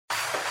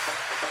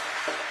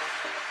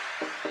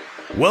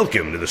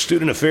Welcome to the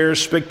Student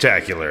Affairs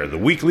Spectacular, the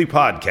weekly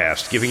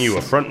podcast giving you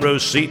a front row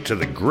seat to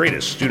the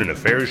greatest student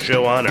affairs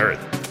show on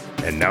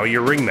earth. And now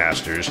your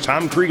ringmasters,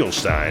 Tom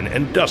Kriegelstein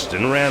and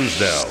Dustin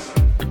Ramsdell.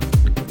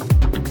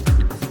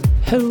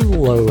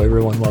 Hello,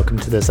 everyone. Welcome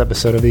to this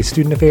episode of the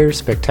Student Affairs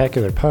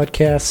Spectacular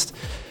podcast.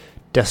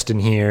 Dustin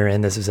here,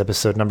 and this is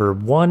episode number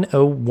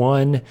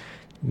 101.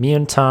 Me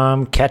and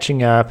Tom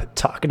catching up,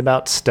 talking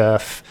about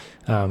stuff.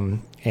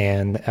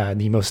 And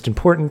the most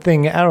important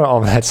thing out of all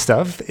of that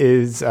stuff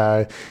is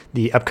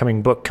the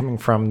upcoming book coming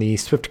from the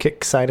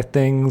SwiftKick side of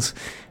things,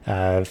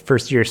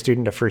 first-year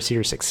student to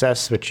first-year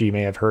success, which you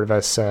may have heard of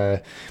us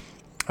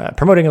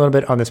promoting a little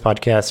bit on this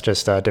podcast,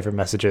 just different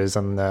messages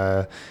on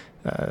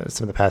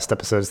some of the past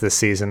episodes this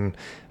season.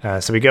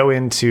 So we go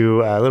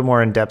into a little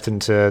more in depth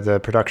into the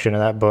production of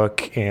that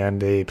book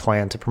and the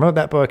plan to promote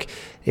that book.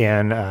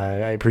 And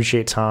I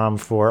appreciate Tom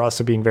for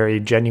also being very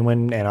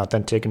genuine and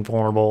authentic and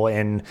vulnerable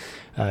in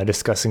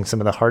discussing some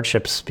of the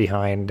hardships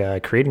behind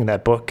creating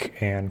that book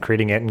and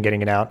creating it and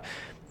getting it out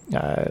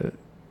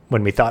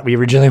when we thought we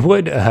originally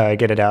would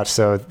get it out.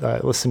 So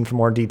listen for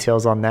more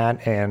details on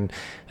that and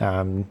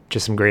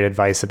just some great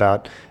advice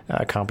about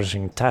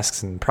accomplishing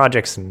tasks and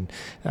projects and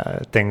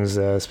things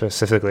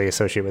specifically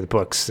associated with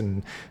books.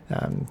 And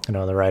I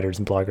know the writers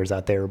and bloggers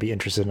out there will be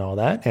interested in all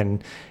that.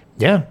 And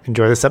yeah,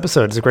 enjoy this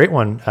episode. It's a great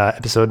one.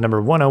 Episode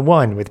number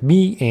 101 with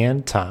me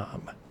and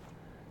Tom.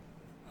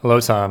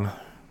 Hello, Tom.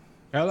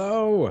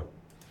 Hello.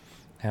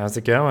 How's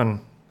it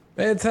going?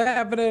 It's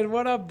happening.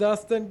 What up,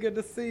 Dustin? Good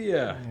to see you.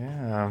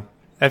 Yeah.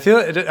 I feel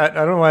I don't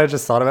know why I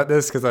just thought about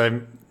this because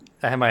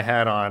I have my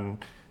hat on.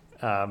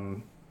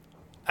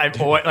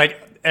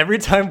 Like every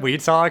time we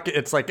talk,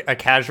 it's like a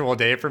casual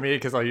day for me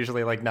because I'll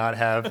usually like not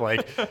have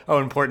like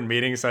important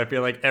meetings. So I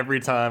feel like every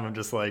time I'm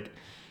just like,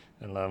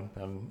 I don't know,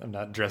 I'm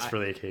not dressed for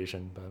the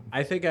occasion. But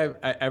I think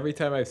every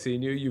time I've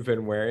seen you, you've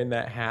been wearing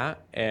that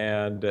hat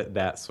and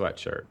that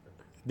sweatshirt.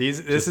 This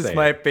is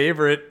my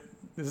favorite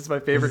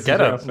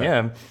getup.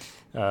 Yeah.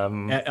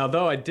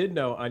 Although I did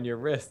know on your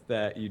wrist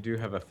that you do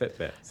have a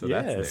Fitbit, so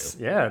that's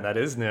new. Yeah, that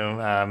is new.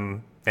 I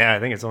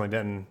think it's only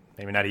been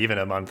maybe not even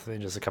a month,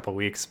 just a couple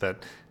weeks,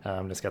 but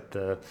just got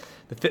the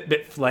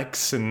Fitbit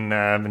Flex and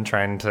been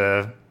trying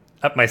to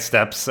up my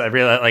steps. I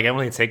realized I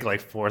only take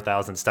like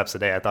 4,000 steps a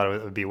day. I thought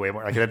it would be way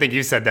more. Like, I think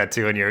you said that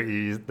too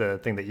in the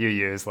thing that you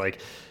use.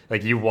 Like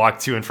you walk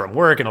to and from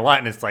work and a lot,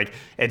 and it's like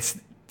it's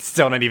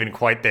still not even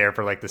quite there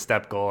for like the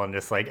step goal. And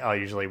just like I'll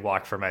usually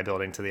walk from my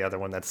building to the other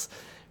one that's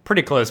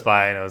pretty close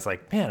by, and I was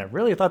like, man, I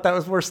really thought that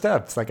was more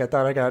steps. Like I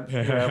thought I got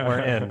more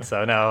in.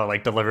 So now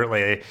like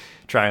deliberately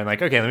trying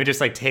like, okay, let me just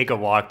like take a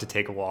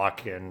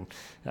walk, and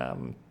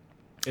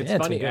it's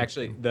funny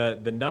actually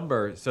the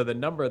number. So the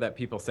number that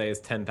people say is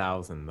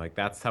 10,000. Like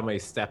that's how many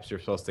steps you're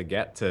supposed to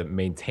get to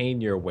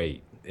maintain your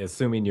weight,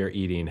 assuming you're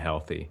eating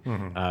healthy.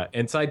 Mm-hmm.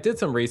 And so I did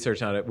some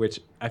research on it, which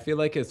I feel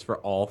like is for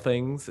all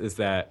things. Is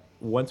that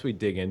once we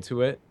dig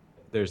into it,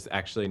 there's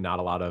actually not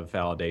a lot of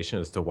validation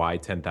as to why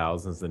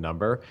 10,000 is the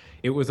number.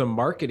 It was a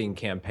marketing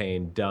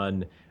campaign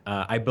done,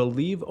 I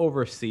believe,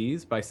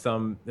 overseas by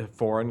some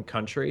foreign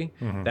country.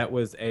 Mm-hmm.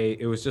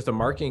 It was just a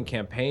marketing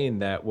campaign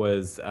that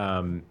was,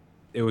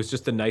 it was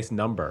just a nice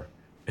number.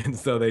 And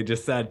so they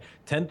just said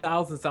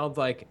 10,000 sounds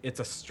like it's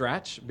a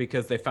stretch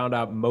because they found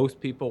out most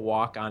people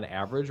walk on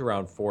average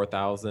around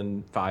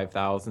 4,000,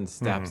 5,000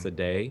 steps a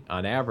day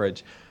on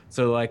average.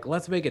 So like,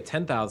 let's make it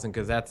 10,000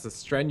 because that's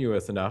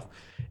strenuous enough.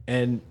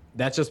 And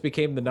that just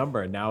became the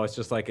number. And now it's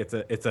just like, it's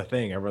a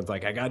thing. Everyone's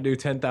like, I got to do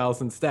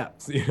 10,000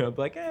 steps. You know,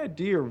 like,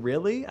 do you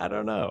really? I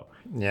don't know.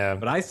 Yeah.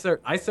 But I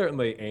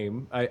certainly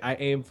aim. I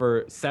aim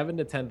for 7,000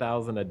 to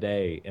 10,000 a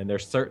day. And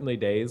there's certainly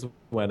days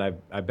when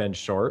I've been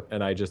short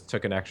and I just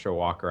took an extra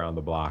walk around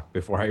the block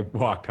before I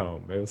walked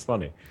home. It was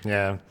funny.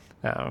 Yeah.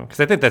 Because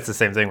I think that's the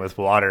same thing with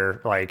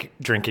water, like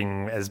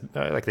drinking as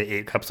like the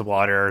 8 cups of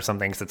water or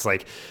something. Because it's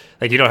like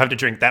you don't have to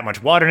drink that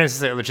much water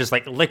necessarily. It's just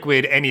like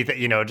liquid,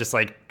 anything, just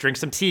like drink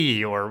some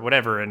tea or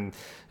whatever. And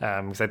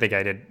because I think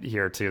I did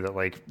hear too that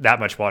like that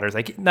much water is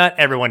like not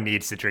everyone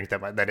needs to drink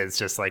that much. That is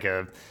just like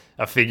a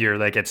figure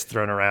that gets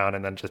thrown around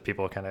and then just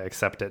people kind of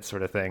accept it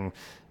sort of thing.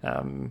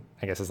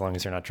 I guess as long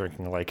as you're not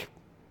drinking like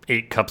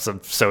 8 cups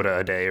of soda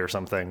a day or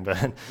something,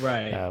 but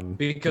right.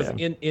 Because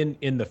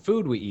in the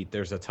food we eat,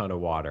 there's a ton of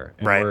water,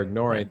 and we're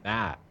ignoring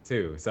that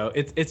too. So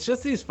it's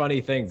just these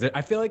funny things.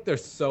 I feel like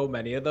there's so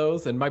many of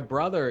those, and my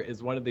brother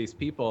is one of these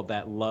people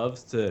that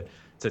loves to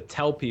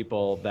tell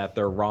people that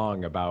they're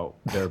wrong about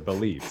their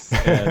beliefs.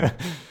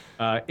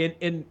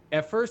 And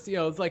at first,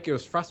 it's like it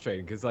was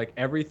frustrating because like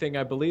everything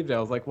I believed,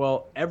 I was like,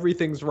 well,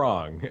 everything's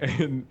wrong,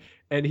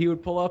 and he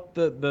would pull up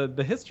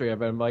the history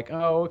of it. I'm like,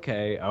 oh,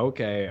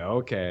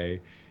 okay.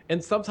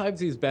 And sometimes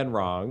he's been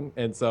wrong.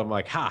 And so I'm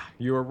like,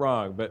 you were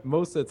wrong. But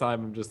most of the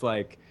time I'm just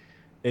like,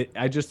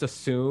 I just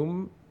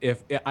assume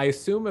if I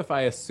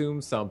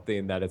assume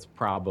something that it's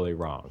probably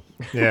wrong.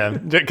 Yeah,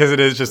 because it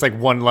is just like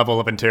one level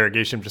of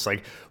interrogation, just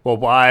like, well,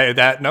 why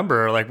that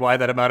number? Or like, why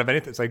that amount of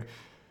anything? It's like,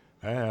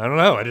 I don't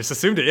know. I just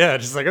assumed it. Yeah,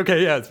 just like,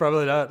 okay, yeah, it's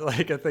probably not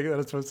like a thing that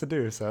I'm supposed to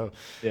do. So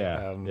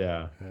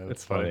yeah,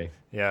 that's funny.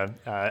 Yeah.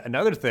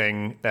 Another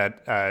thing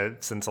that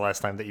since the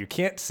last time that you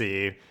can't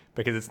see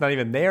because it's not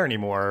even there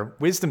anymore,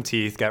 wisdom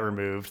teeth got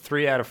removed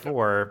 3 out of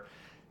 4.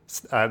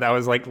 That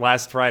was like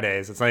last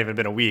Friday. So it's not even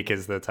been a week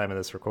is the time of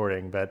this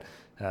recording, but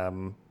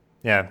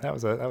yeah, that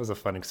was a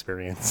fun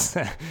experience.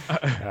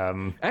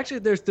 Actually,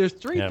 there's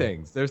 3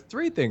 things. There's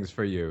 3 things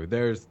for you.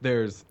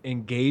 There's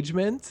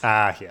engagement.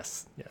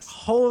 Yes.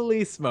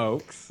 Holy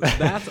smokes,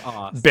 that's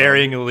awesome.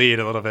 Burying a lead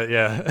a little bit,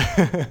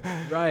 yeah.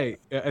 Right.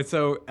 And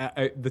so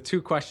the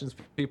 2 questions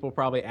people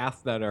probably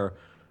ask then are,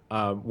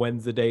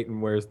 when's the date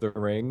and where's the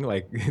ring?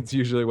 Like it's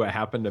usually what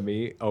happened to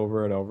me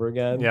over and over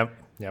again.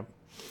 Yep.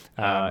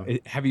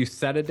 Have you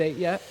set a date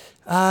yet?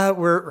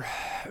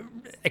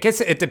 I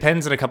guess it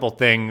depends on a couple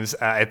things.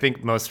 I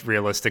think most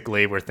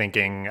realistically, we're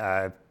thinking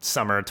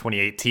summer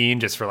 2018,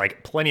 just for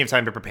like plenty of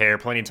time to prepare,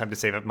 plenty of time to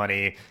save up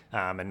money,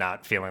 and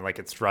not feeling like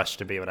it's rushed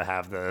to be able to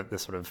have the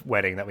sort of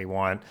wedding that we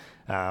want.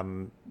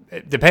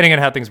 Depending on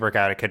how things work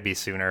out, it could be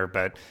sooner,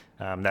 but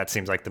that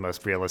seems like the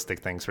most realistic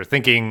things. We're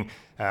thinking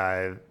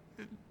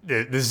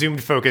the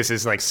zoomed focus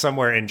is like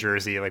somewhere in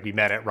Jersey. Like we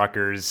met at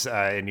Rutgers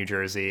in New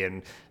Jersey,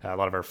 and a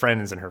lot of our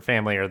friends and her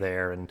family are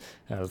there, and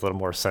it was a little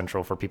more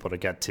central for people to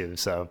get to.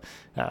 So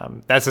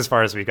that's as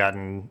far as we've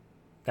gotten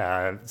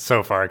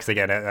so far. Because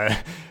again,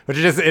 which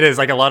it is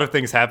like a lot of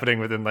things happening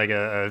within like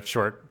a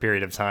short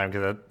period of time.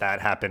 Because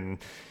that happened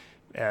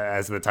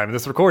as of the time of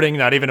this recording,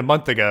 not even a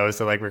month ago.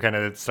 So like we're kind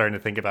of starting to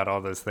think about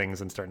all those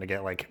things and starting to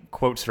get like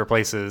quotes for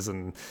places,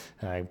 and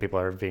people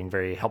are being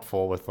very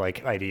helpful with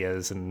like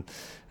ideas and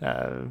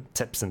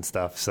tips and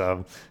stuff.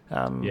 So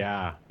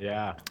yeah.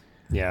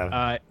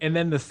 And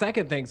then the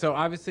second thing, so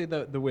obviously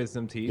the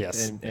wisdom teeth,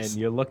 yes. And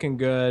you're looking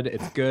good.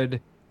 It's good.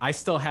 I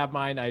still have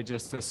mine. I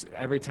just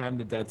every time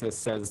the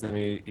dentist says to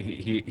me,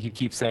 he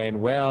keeps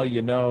saying, well,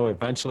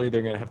 eventually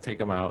they're gonna have to take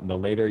them out, and the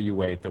later you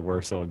wait, the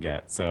worse it'll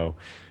get. So.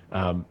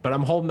 But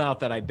I'm holding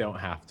out that I don't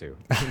have to.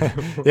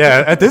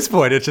 Yeah, at this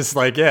point, it's just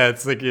like,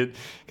 it's like you're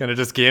kind of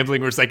just gambling.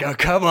 Where it's like, oh,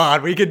 come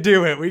on, we can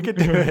do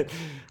it.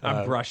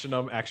 I'm brushing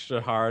them extra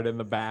hard in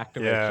the back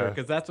to make sure,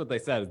 because that's what they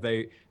said.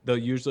 They'll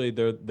usually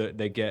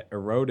they get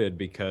eroded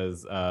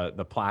because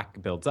the plaque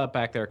builds up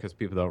back there because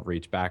people don't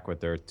reach back with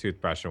their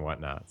toothbrush and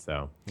whatnot.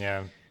 So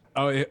yeah.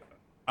 I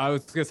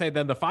was gonna say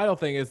then the final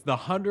thing is the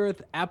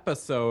 100th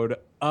episode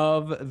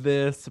of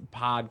this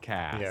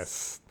podcast.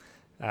 Yes.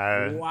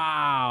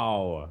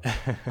 Wow.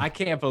 I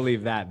can't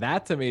believe that.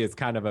 That to me is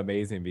kind of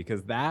amazing,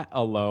 because that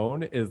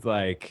alone is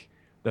like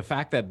the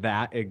fact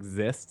that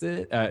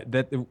existed,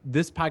 that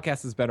this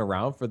podcast has been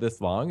around for this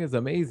long is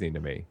amazing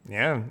to me.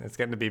 Yeah, it's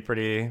getting to be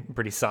pretty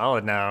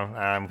solid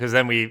now. Because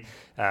then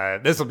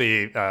this will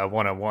be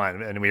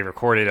 101, and we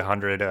recorded the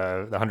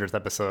 100th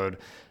episode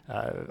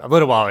a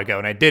little while ago,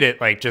 and I did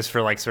it like just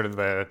for like sort of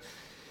the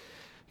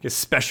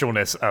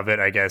specialness of it,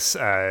 I guess.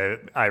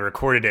 I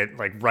recorded it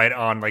like right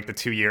on like the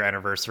 2-year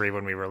anniversary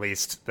when we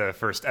released the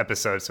first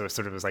episode, so it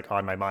sort of was like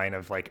on my mind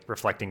of like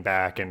reflecting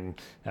back and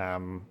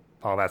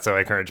all that. So I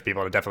encourage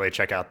people to definitely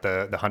check out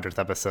the 100th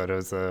episode. It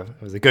was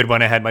a good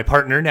one. I had my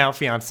partner, now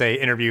fiance,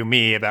 interview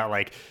me about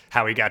like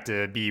how we got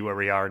to be where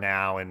we are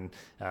now, and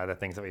the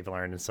things that we've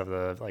learned, and some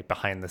of the like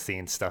behind the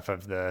scenes stuff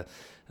of the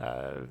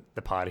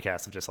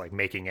podcast of just like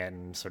making it,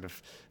 and sort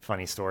of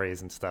funny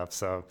stories and stuff.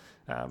 So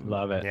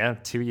love it. Yeah,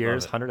 2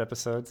 years, 100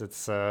 episodes.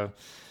 It's it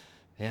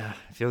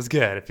feels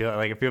good.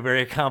 I feel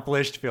very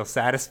accomplished. I feel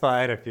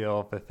satisfied. I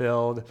feel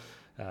fulfilled.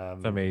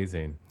 It's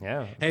amazing.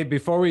 Yeah. Hey,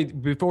 before we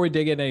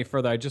dig in any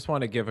further, I just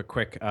want to give a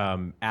quick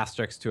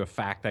asterisk to a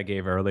fact I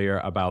gave earlier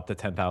about the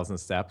 10,000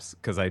 steps,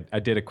 because I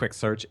did a quick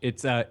search.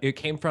 It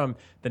came from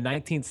the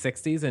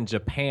 1960s in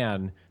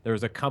Japan. There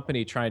was a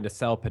company trying to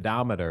sell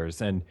pedometers,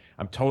 and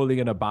I'm totally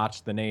gonna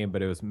botch the name,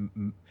 but it was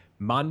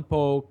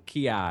Manpo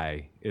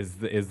Kiai is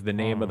the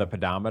name of the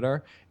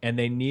pedometer, and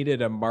they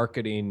needed a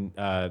marketing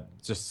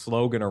just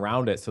slogan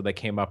around it, so they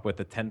came up with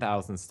the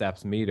 10,000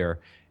 steps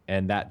meter,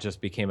 and that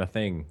just became a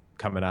thing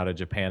coming out of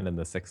Japan in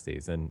the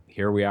 60s. And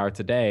here we are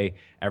today.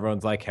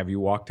 Everyone's like, have you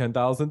walked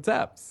 10,000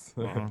 steps?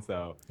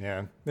 So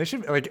yeah, they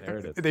should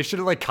have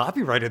like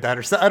copyrighted that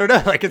or something. I don't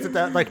know. Like, isn't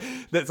that like,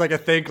 that's like a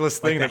thankless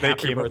thing like that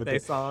they came up with? Birthday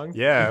song?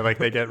 Yeah. Like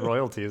they get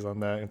royalties on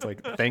that. It's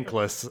like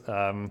thankless.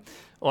 Well,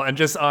 and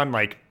just on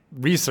like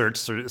research,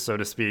 so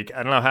to speak,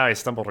 I don't know how I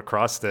stumbled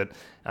across it.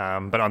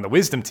 But on the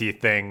wisdom teeth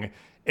thing,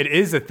 it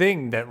is a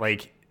thing that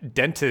like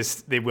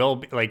dentists, they will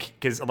be like,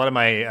 because a lot of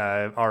my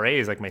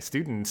RAs, like my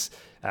students,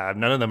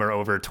 none of them are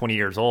over 20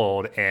 years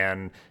old,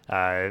 and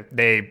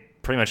they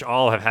pretty much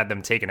all have had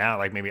them taken out,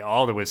 like maybe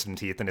all the wisdom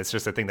teeth, and it's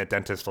just a thing that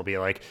dentists will be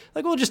like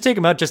we'll just take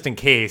them out just in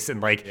case.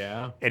 And like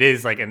it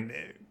is like, and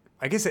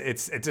I guess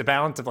it's a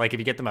balance of like, if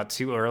you get them out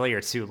too early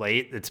or too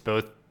late, it's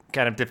both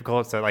kind of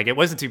difficult. So like it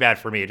wasn't too bad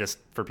for me, just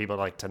for people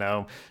to like to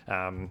know.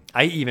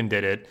 I even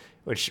did it,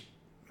 which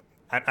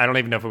I don't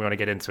even know if we want to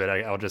get into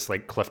it. I'll just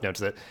like cliff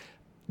notes it.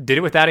 Did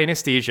it without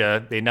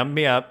anesthesia. They numbed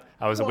me up.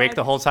 I was awake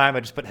the whole time. I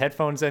just put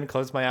headphones in,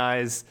 closed my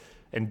eyes,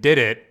 and did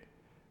it.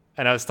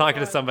 And I was talking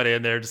to somebody,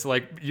 and they're just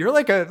like, "You're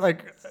like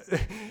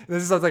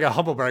this sounds like a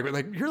humble brag, but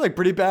like you're like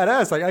pretty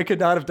badass. Like I could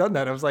not have done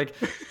that." And I was like,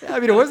 yeah,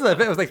 I mean, it wasn't that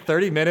bad. It was like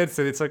 30 minutes,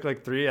 and it took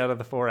like 3 out of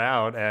the 4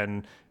 out.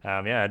 And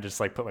I just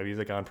like put my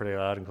music on pretty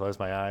loud and closed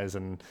my eyes,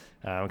 and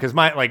because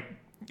my like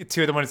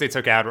 2 of the ones they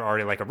took out were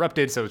already like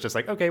erupted, so it was just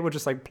like, okay, we'll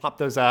just like plop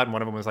those out, and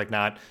one of them was like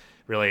not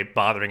really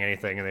bothering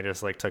anything, and they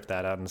just like took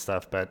that out and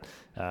stuff. But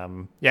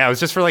it was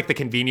just for like the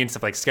convenience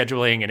of like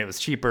scheduling, and it was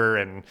cheaper,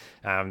 and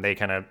they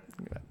kind of,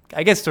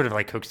 I guess, sort of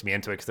like coaxed me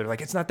into it, because they're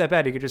like, it's not that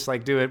bad, you could just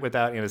like do it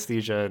without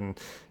anesthesia, and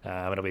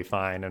it'll be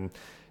fine. And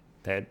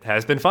it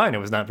has been fine. It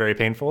was not very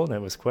painful, and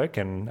it was quick,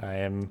 and I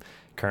am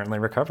currently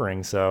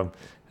recovering. So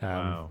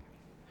wow.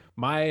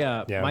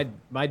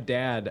 My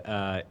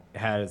dad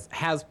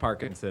has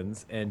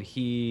Parkinson's, and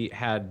he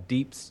had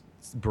deep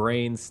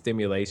brain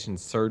stimulation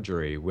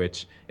surgery,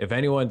 which if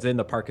anyone's in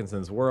the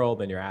Parkinson's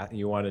world and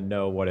you want to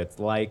know what it's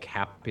like,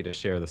 happy to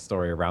share the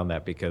story around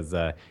that, because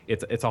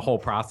it's a whole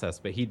process.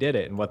 But he did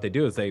it, and what they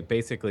do is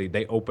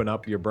they open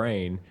up your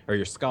brain or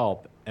your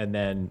scalp and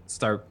then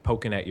start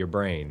poking at your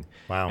brain.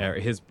 Wow. Or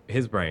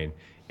his brain.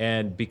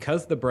 And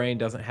because the brain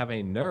doesn't have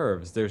any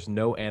nerves, there's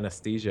no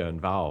anesthesia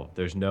involved.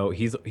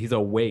 He's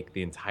awake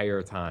the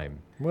entire time.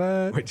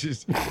 What? Which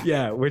is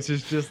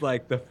just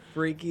like the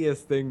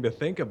freakiest thing to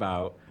think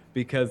about,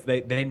 because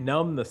they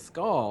numb the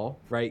skull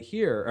right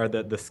here, or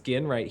the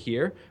skin right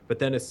here. But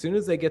then as soon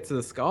as they get to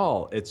the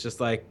skull, it's just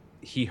like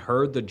he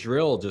heard the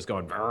drill just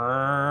going,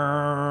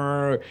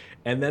 "Brrr,"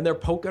 and then they're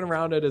poking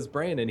around at his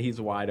brain, and he's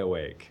wide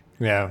awake.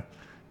 Yeah.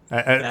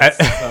 That's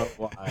so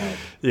wild.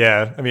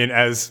 Yeah, I mean,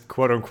 as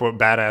quote unquote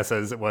badass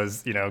as it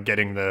was,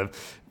 getting the,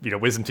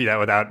 wisdom teeth out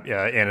without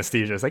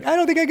anesthesia, it's like, I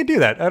don't think I could do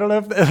that. I don't know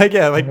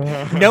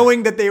if,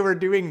 knowing that they were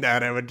doing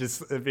that, I would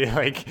just be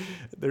like,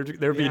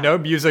 there'd be no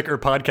music or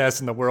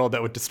podcast in the world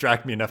that would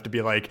distract me enough to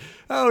be like,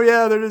 oh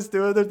yeah, they're just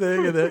doing their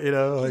thing, and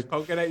then, like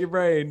poking at your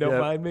brain. Don't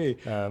mind me.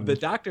 The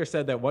doctor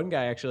said that one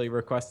guy actually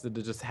requested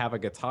to just have a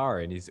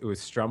guitar, and he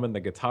was strumming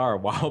the guitar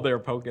while they're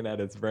poking at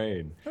his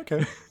brain.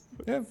 Okay.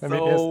 Yeah,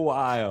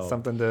 wild.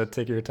 Something to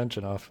take your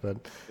attention off, but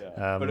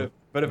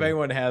if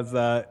anyone has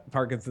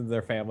Parkinson's in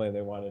their family and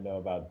they want to know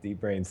about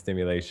deep brain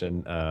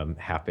stimulation,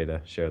 happy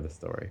to share the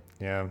story.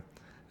 Yeah.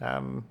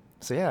 I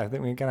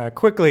think we kind of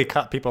quickly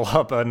caught people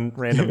up on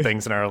random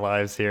things in our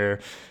lives here.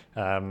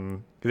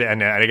 And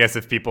I guess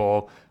if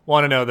people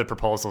want to know the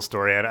proposal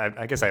story,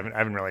 I guess I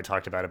haven't really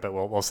talked about it, but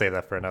we'll save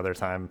that for another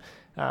time.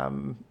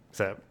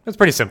 So it's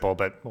pretty simple,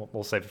 but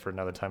we'll save it for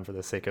another time for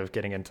the sake of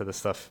getting into the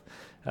stuff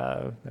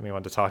that we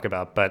want to talk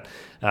about. But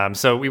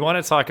so we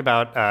want to talk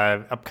about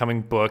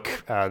upcoming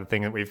book, the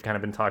thing that we've kind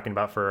of been talking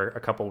about for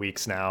a couple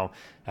weeks now.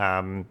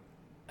 And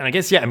I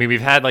guess,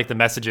 we've had like the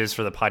messages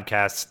for the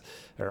podcast,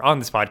 or on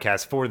this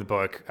podcast for the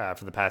book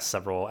for the past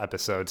several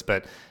episodes.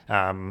 But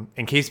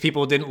in case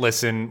people didn't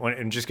listen,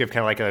 and just give kind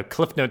of like a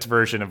Cliff Notes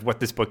version of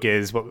what this book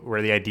is,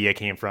 where the idea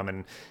came from,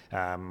 and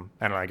I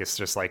don't know, I guess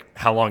just like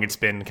how long it's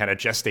been kind of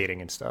gestating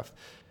and stuff.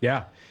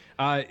 Yeah.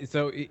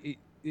 So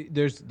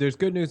there's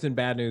good news and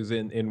bad news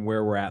in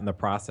where we're at in the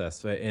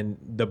process. And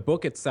the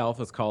book itself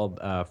is called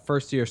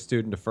First Year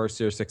Student to First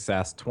Year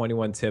Success,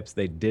 21 Tips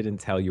They Didn't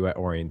Tell You at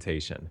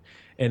Orientation.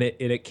 And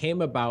it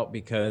came about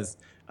because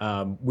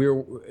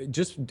we're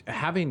just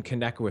having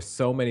connected with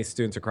so many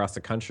students across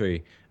the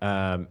country,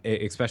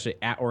 especially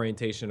at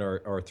orientation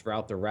or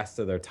throughout the rest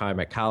of their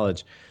time at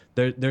college.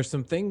 There's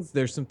some things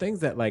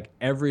that like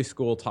every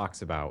school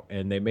talks about,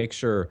 and they make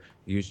sure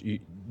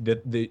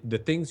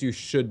the things you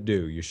should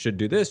do. You should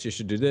do this. You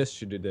should do this. You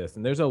should do this.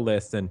 And there's a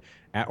list. And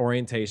at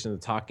orientation, the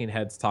talking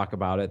heads talk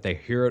about it. They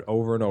hear it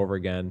over and over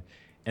again.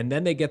 And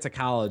then they get to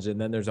college,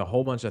 and then there's a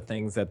whole bunch of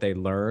things that they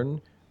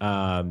learn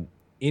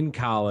in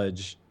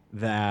college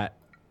that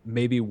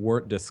maybe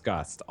weren't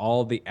discussed.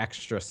 All the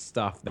extra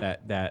stuff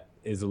that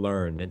is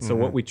learned. And so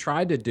what we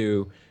tried to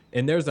do,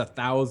 and there's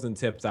 1,000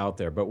 tips out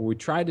there, but what we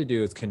tried to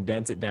do is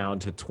condense it down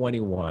to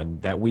 21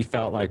 that we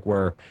felt like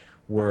were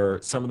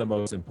some of the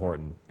most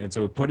important. And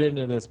so we put it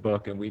in this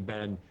book, and we've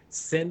been,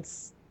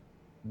 since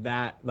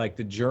that, like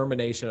the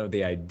germination of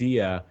the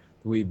idea,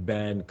 we've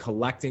been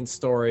collecting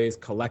stories,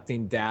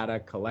 collecting data,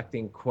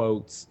 collecting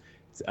quotes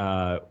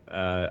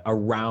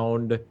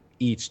around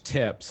each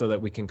tip, so that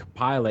we can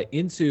compile it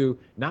into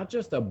not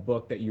just a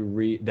book that you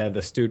read, that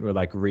the student would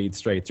like read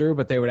straight through,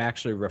 but they would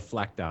actually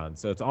reflect on.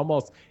 So it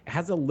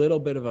has a little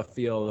bit of a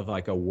feel of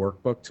like a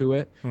workbook to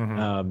it.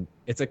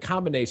 It's a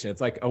combination. It's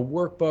like a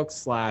workbook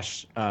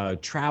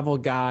 / travel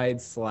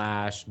guide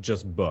 /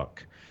 just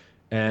book.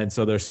 And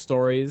so there's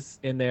stories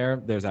in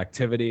there, there's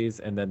activities,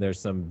 and then there's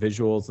some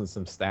visuals and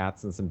some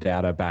stats and some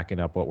data backing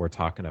up what we're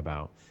talking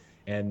about.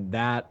 And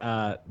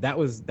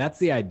that's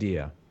the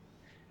idea.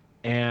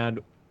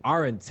 And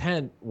our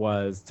intent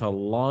was to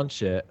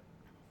launch it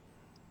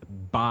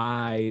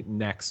by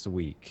next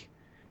week.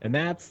 And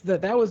that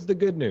was the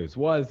good news.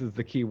 Is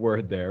the key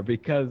word there,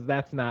 because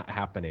that's not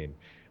happening.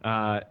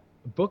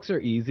 Books are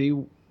easy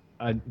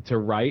to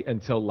write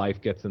until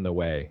life gets in the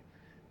way.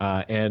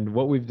 And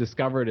what we've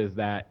discovered is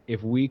that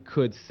if we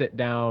could sit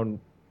down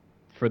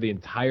for the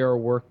entire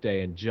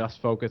workday and just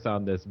focus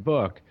on this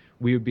book,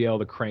 we would be able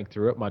to crank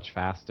through it much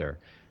faster.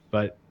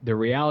 But the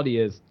reality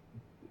is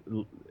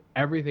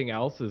everything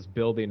else is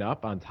building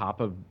up on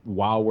top of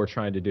while we're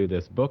trying to do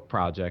this book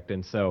project.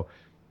 And so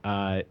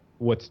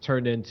what's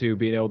turned into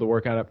being able to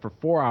work on it for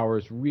 4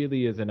 hours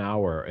really is an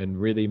hour, and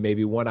really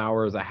maybe 1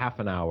 hour is a half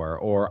an hour,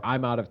 or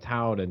I'm out of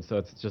town, and so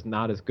it's just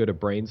not as good a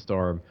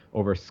brainstorm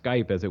over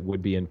Skype as it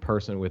would be in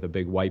person with a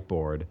big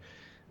whiteboard.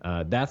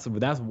 That's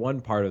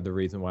one part of the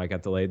reason why I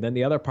got delayed. And then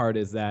the other part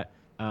is that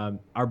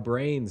our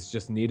brains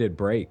just needed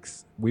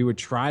breaks. We would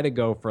try to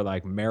go for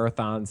like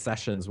marathon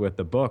sessions with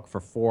the book for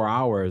 4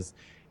 hours,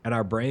 and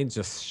our brains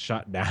just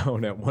shut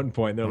down at one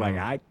point. They're like,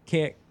 I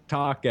can't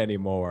talk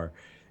anymore.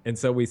 And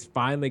so we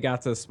finally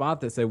got to a spot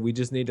that said we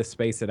just need to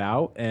space it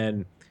out.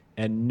 And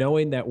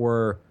knowing that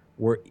we're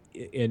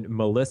in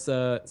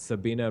Melissa,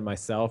 Sabina, and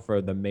myself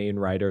are the main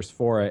writers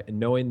for it, and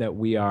knowing that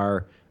we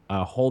are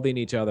holding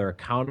each other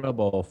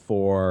accountable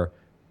for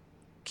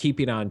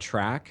keeping on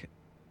track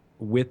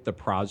with the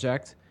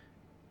project,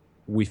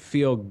 we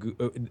feel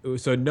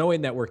so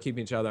knowing that we're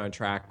keeping each other on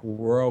track,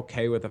 we're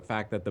okay with the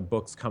fact that the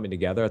book's coming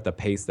together at the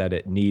pace that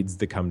it needs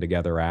to come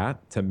together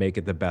at to make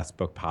it the best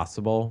book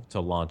possible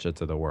to launch it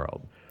to the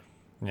world.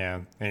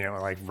 Yeah, and you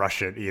don't like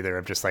rush it either,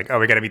 of just like, oh,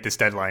 we got to meet this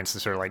deadline, so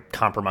sort of like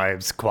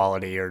compromise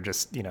quality, or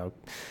just, you know,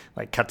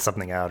 like cut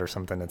something out or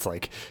something. It's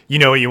like, you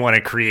know what you want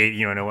to create,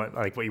 you know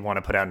what you want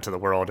to put out into the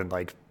world, and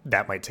like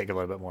that might take a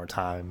little bit more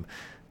time.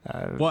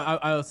 Well,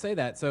 I'll say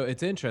that. So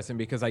it's interesting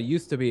because I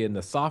used to be in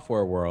the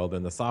software world,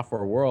 and the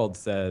software world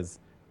says,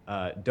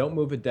 don't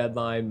move a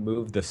deadline,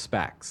 move the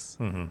specs.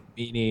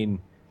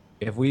 Meaning,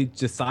 if we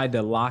decide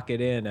to lock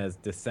it in as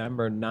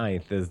December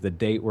 9th as the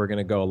date we're going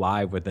to go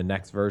live with the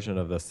next version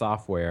of the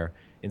software,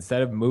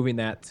 instead of moving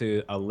that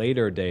to a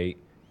later date,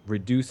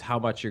 reduce how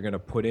much you're going to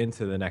put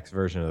into the next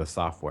version of the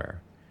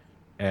software.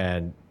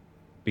 And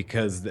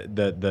because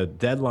the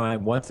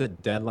deadline, once the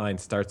deadline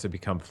starts to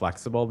become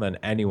flexible, then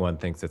anyone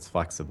thinks it's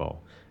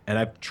flexible. And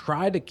I've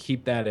tried to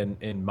keep that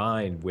in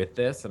mind with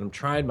this, and I'm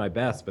trying my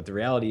best, but the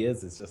reality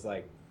is it's just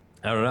like,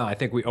 I don't know. I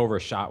think we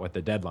overshot with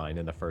the deadline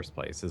in the first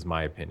place, is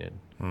my opinion.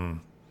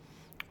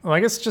 Well, I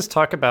guess just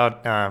talk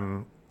about,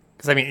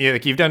 because I mean,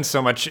 like you've done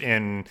so much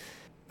in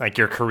like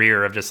your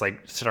career of just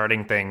like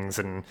starting things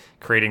and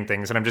creating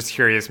things. And I'm just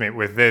curious, maybe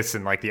with this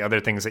and like the other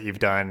things that you've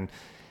done,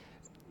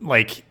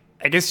 like,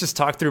 I guess just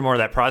talk through more of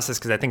that process.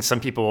 Because I think some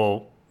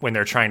people, when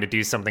they're trying to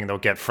do something, they'll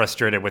get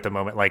frustrated with a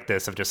moment like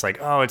this of just like,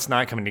 oh, it's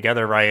not coming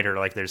together right. Or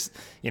like there's,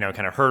 you know,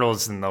 kind of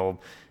hurdles, and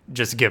they'll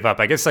just give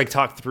up. I guess like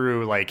talk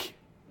through like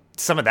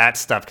some of that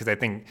stuff, because I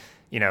think,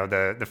 you know,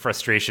 the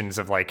frustrations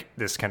of like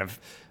this kind of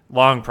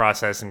long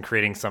process and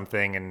creating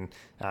something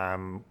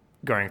and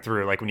going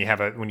through, like when you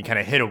kind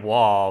of hit a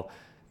wall,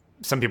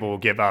 some people will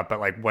give up, but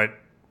like what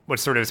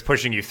sort of is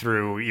pushing you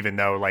through, even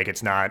though like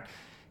it's not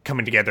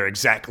coming together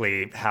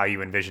exactly how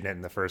you envision it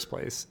in the first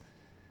place?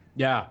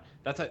 Yeah,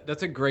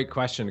 that's a great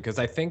question, because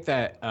I think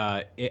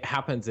that it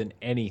happens in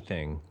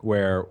anything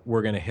where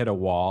we're going to hit a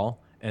wall,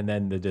 and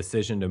then the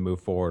decision to move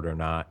forward or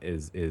not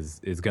is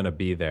going to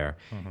be there.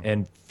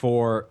 And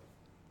for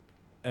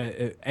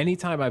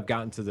anytime I've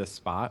gotten to this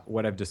spot,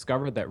 what I've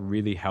discovered that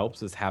really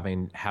helps is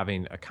having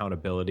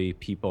accountability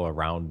people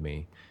around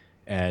me.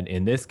 And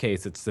in this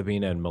case, it's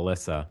Sabina and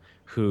Melissa,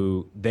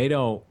 who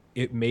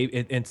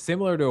it's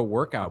similar to a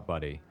workout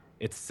buddy.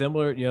 It's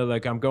similar, you know,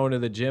 like I'm going to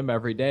the gym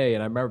every day.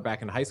 And I remember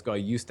back in high school, I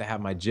used to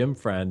have my gym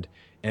friend,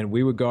 and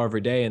we would go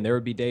every day. And there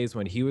would be days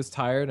when he was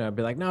tired, and I'd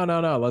be like, no,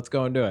 let's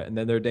go and do it. And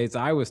then there are days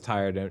I was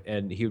tired,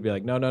 and he would be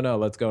like, no,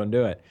 let's go and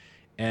do it.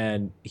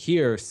 And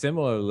here,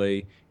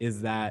 similarly,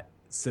 is that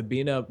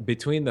Sabina,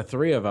 between the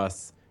three of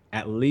us,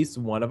 at least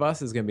one of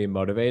us is going to be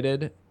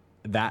motivated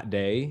that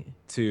day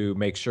to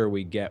make sure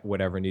we get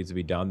whatever needs to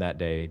be done that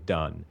day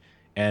done.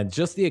 And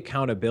just the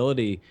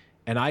accountability.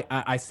 And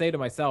I say to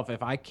myself,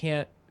 if I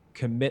can't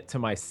commit to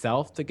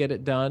myself to get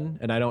it done,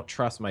 and I don't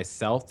trust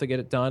myself to get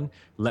it done,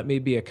 let me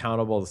be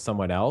accountable to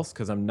someone else,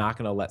 because I'm not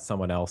going to let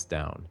someone else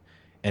down.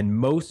 And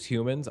most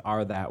humans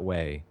are that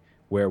way,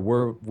 where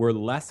we're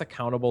less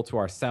accountable to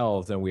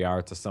ourselves than we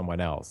are to someone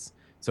else.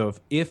 So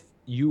if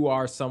you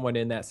are someone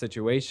in that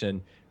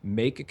situation,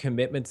 make a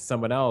commitment to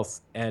someone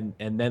else, and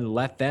then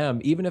let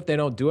them, even if they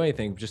don't do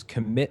anything, just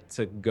commit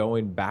to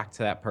going back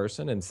to that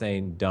person and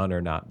saying done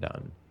or not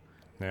done.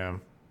 Yeah,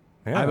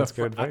 that's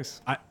good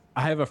advice.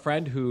 I have a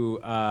friend who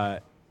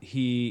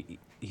he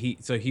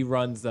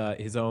runs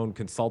his own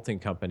consulting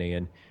company,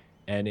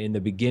 and in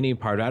the beginning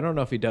part, I don't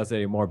know if he does it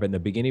anymore, but in the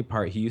beginning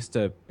part, he used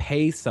to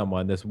pay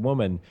someone, this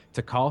woman,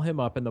 to call him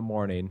up in the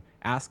morning,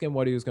 ask him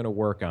what he was going to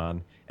work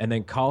on, and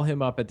then call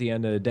him up at the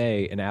end of the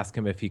day and ask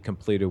him if he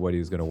completed what he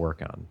was going to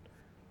work on.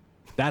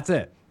 That's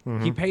it.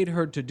 He paid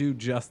her to do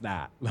just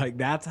that. Like,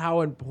 that's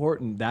how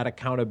important that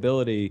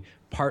accountability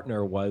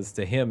partner was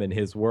to him in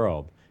his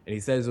world. And he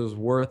says it was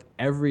worth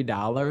every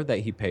dollar that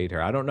he paid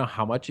her. I don't know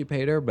how much he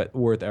paid her, but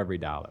worth every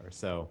dollar.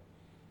 So,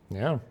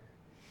 yeah,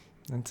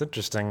 that's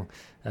interesting.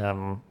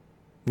 I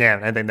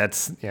think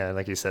that's,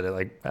 like you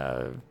said,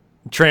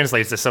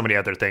 translates to so many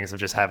other things of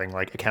just having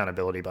like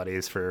accountability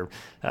buddies for,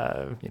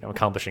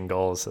 accomplishing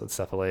goals. So it's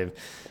definitely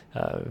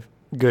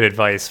good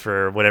advice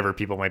for whatever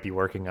people might be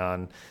working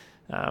on.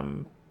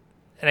 And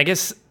I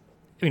guess,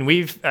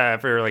 we've,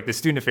 for like the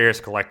Student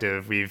Affairs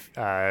Collective, we've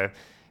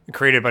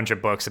created a bunch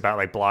of books about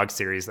like blog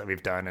series that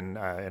we've done. And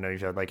I know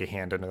you've had like a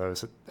hand into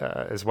those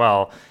as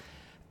well.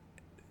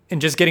 And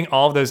just getting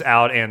all of those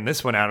out and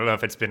this one out, I don't know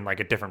if it's been like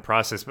a different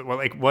process, but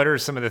what are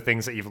some of the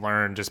things that you've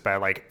learned just by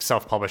like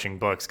self-publishing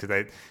books?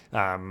 Because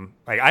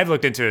I've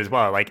looked into it as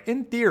well. Like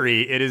in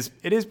theory, it is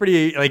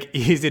pretty like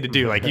easy to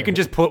do. Like you can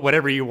just put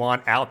whatever you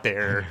want out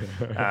there.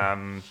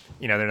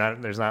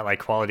 There's not like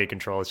quality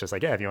control. It's just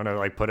like, if you want to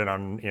like put it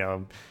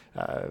on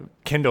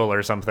Kindle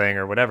or something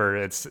or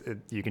whatever,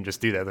 you can just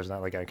do that. There's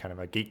not like a kind of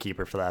a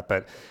gatekeeper for that,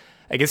 but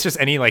I guess just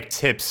any like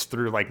tips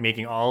through like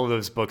making all of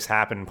those books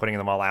happen, putting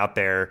them all out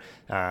there.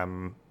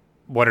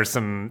 What are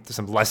some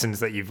lessons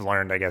that you've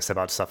learned, I guess,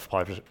 about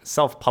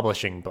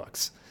self-publishing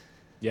books?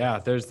 Yeah,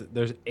 there's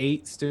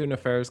 8 Student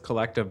Affairs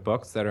Collective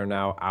books that are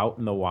now out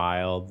in the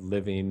wild,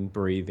 living,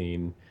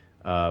 breathing,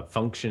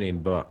 functioning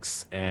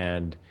books,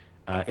 and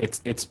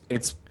it's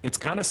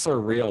kind of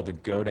surreal to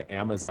go to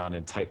Amazon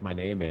and type my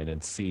name in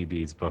and see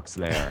these books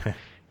there.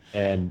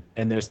 And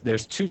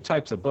there's 2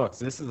 types of books.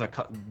 This is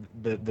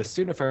the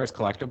Student Affairs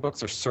Collective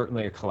books are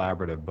certainly a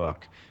collaborative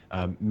book,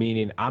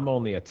 meaning I'm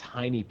only a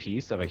tiny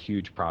piece of a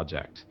huge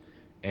project.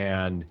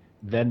 And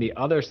then the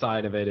other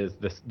side of it is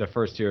the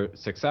First Year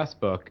Success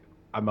book.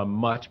 I'm a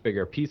much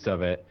bigger piece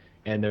of it,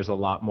 and there's a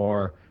lot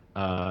more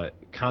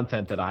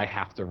content that I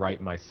have to write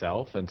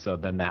myself, and so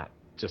then that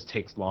just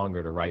takes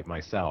longer to write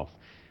myself.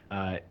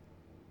 I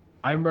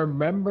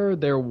remember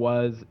there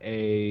was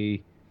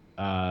a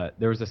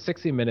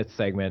 60-minute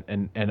segment,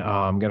 and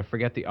I'm gonna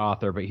forget the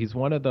author, but he's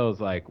one of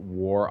those like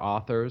war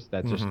authors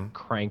that just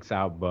cranks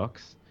out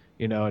books,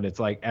 and it's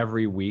like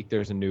every week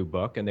there's a new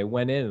book, and they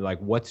went in and like,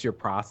 what's your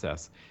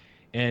process?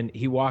 And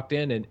he walked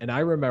in, and I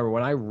remember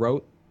when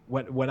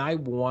I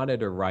wanted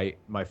to write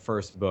my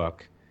first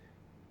book,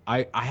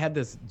 I had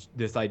this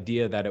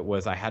idea that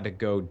I had to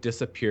go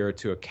disappear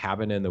to a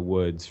cabin in the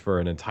woods for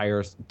an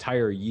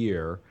entire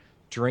year,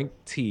 drink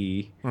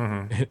tea,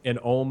 and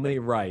only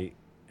write.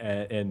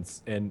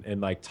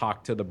 And like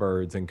talk to the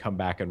birds and come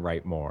back and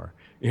write more.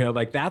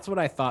 Like that's what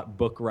I thought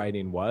book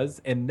writing was.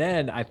 And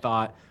then I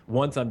thought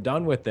once I'm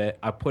done with it,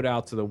 I put it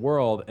out to the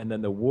world, and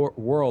then the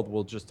world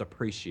will just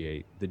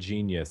appreciate the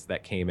genius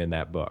that came in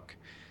that book.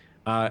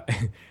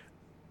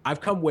 I've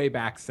come way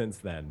back since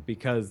then,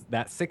 because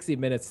that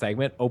 60-minute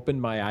segment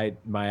opened my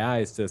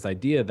eyes to this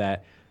idea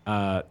that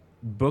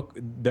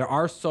there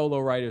are solo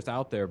writers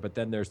out there, but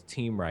then there's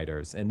team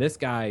writers. And this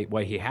guy,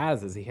 what he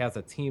has is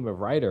a team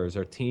of writers,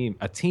 or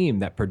a team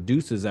that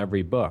produces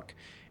every book,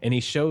 and he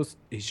shows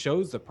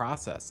the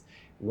process.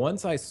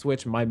 Once I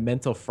switched my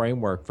mental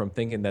framework from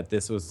thinking that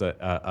this was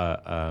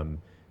a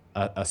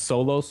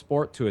solo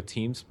sport to a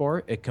team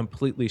sport, it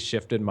completely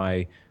shifted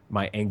my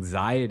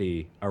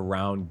anxiety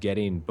around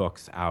getting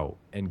books out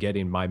and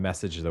getting my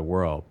message to the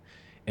world.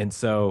 And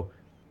so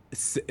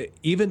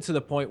even to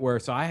the point where,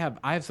 I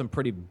have some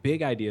pretty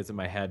big ideas in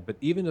my head, but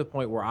even to the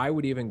point where I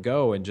would even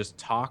go and just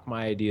talk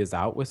my ideas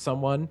out with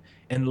someone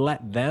and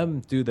let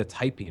them do the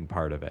typing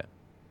part of it.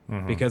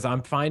 Because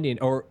I'm finding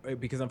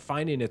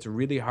it's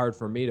really hard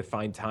for me to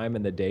find time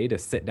in the day to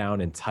sit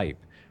down and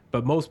type.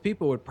 But most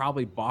people would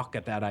probably balk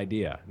at that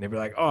idea, and they'd be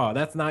like, "Oh,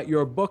 that's not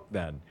your book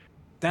then."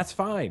 That's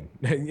fine.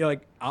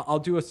 Like I'll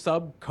do a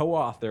sub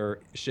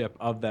co-authorship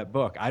of that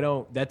book.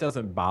 That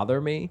doesn't bother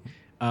me.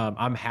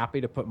 I'm happy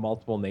to put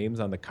multiple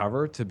names on the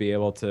cover to be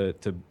able to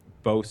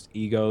boast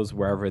egos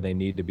wherever they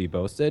need to be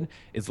boasted,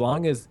 as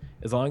long as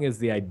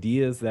the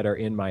ideas that are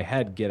in my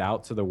head get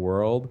out to the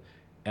world,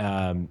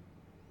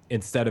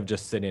 instead of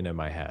just sitting in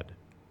my head.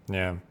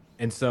 Yeah.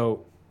 And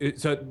so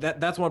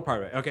that's one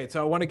part of it. Okay,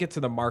 so I want to get to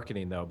the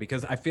marketing though,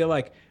 because I feel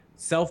like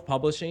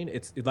self-publishing,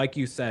 it's like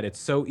you said, it's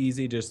so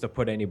easy just to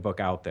put any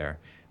book out there.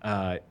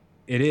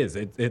 It is.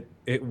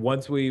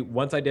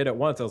 Once I did it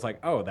once, I was like,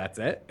 oh, that's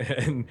it,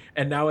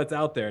 and now it's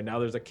out there. Now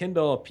there's a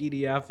Kindle, a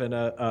PDF,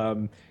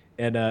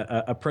 and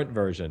a print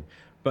version.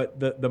 But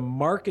the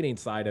marketing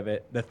side of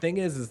it, the thing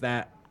is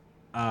that,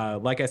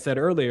 like I said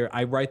earlier,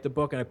 I write the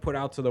book and I put it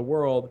out to the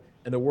world,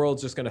 and the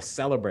world's just going to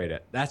celebrate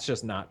it. That's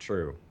just not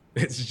true.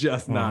 It's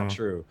just not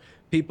true.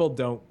 People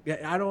don't.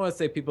 I don't want to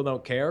say people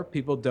don't care.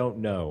 People don't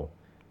know.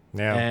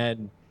 Yeah.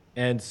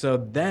 And so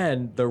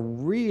then the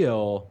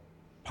real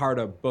part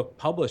of book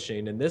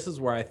publishing, and this is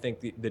where I think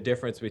the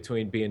difference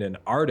between being an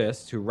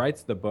artist who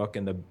writes the book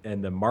and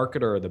the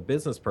marketer or the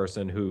business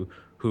person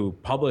who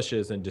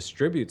publishes and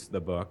distributes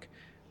the book,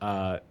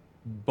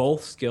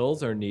 both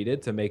skills are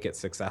needed to make it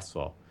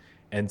successful.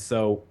 And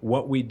so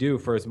what we do,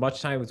 for as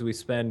much time as we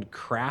spend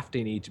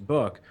crafting each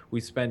book,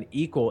 we spend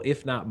equal,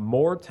 if not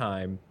more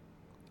time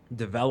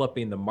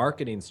developing the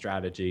marketing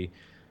strategy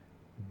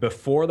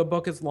before the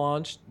book is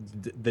launched,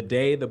 the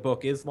day the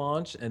book is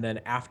launched, and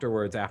then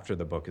afterwards after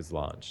the book is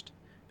launched.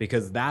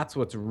 Because that's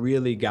what's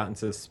really gotten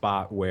to the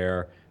spot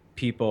where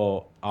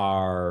people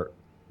are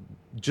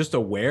just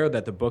aware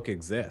that the book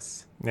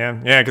exists. Yeah,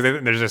 because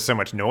there's just so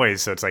much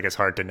noise, so it's like it's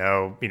hard to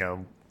know,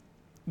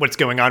 what's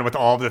going on with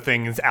all the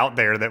things out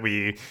there that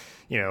we,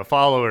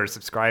 follow or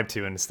subscribe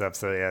to and stuff.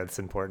 So yeah, it's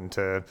important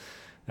to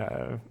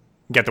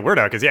get the word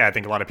out, because I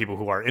think a lot of people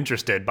who are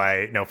interested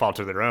by no fault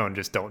of their own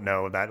just don't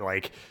know that,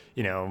 like,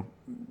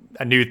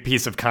 a new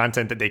piece of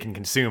content that they can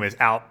consume is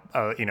out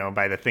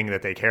by the thing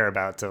that they care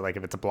about. So like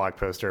if it's a blog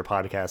post or a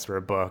podcast or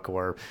a book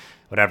or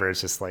whatever,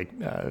 it's just like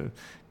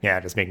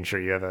just making sure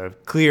you have a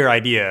clear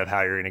idea of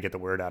how you're going to get the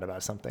word out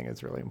about something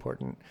is really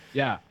important.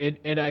 Yeah,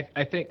 and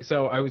I think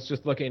so. I was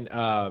just looking,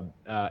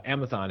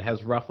 Amazon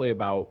has roughly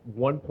about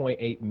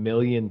 1.8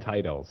 million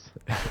titles.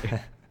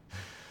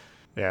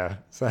 Yeah,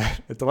 so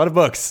it's a lot of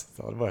books.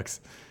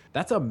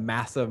 That's a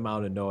massive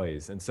amount of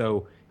noise. And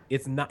so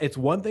it's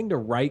one thing to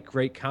write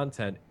great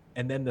content.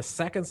 And then the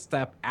second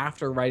step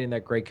after writing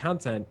that great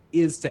content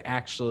is to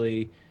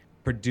actually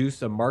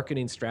produce a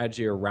marketing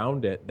strategy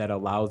around it that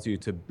allows you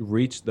to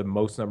reach the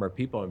most number of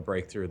people and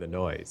break through the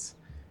noise.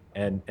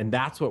 And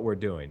that's what we're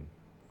doing.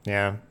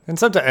 Yeah. And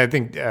sometimes I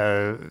think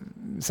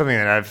something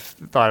that I've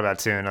thought about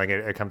too, and like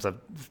it comes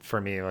up for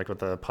me, like with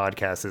the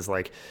podcast, is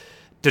like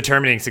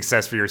determining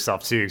success for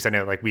yourself too, because I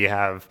know like we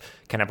have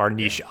kind of our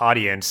niche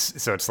audience,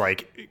 so it's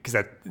like,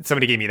 because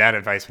somebody gave me that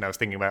advice when I was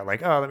thinking about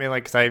like, oh, let me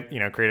like, because I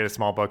created a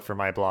small book for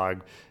my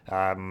blog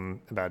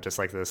about just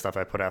like the stuff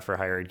I put out for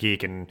Higher Ed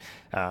Geek, and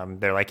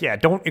they're like, yeah,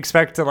 don't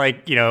expect to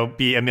like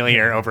be a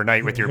millionaire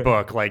overnight with your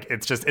book. Like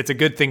it's a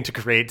good thing to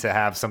create, to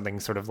have something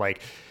sort of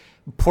like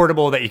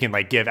portable that you can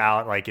like give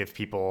out. Like if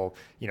people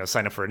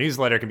sign up for a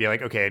newsletter, can be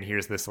like, okay, and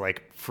here's this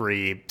like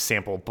free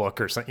sample book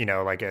or something,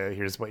 like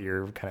here's what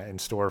you're kind of in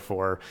store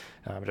for.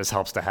 It just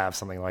helps to have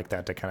something like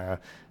that to kind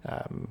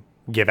of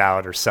give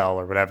out or sell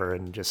or whatever,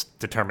 and just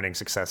determining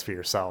success for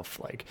yourself.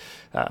 Like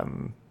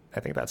I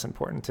think that's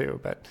important too.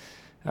 But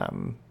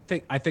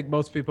I think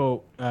most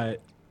people,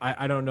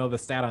 I don't know the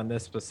stat on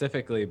this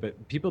specifically,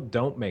 but people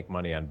don't make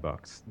money on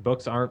books.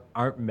 Books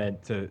aren't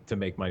meant to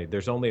make money.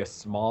 There's only a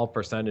small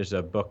percentage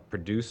of book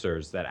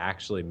producers that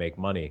actually make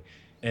money.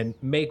 And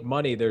make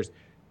money, there's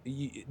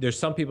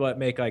some people that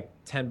make like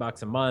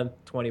 $10 a month,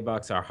 $20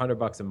 or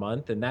 $100 a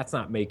month, and that's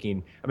not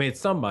making, I mean, it's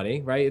some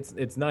money, right?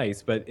 It's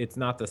nice, but it's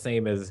not the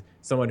same as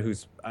someone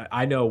who's,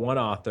 I know one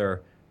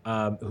author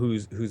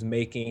who's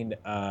making,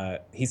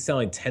 he's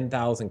selling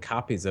 10,000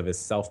 copies of his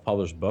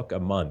self-published book a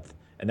month.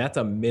 And that's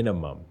a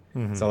minimum.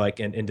 Mm-hmm. So like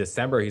in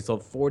December, he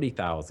sold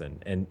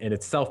 40,000 and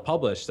it's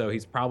self-published. So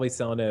he's probably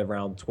selling it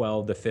around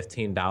 $12 to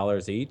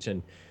 $15 each,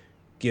 and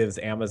gives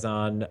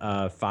Amazon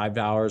 $5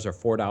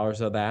 or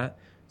 $4 of that.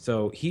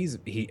 So he's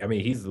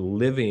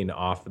living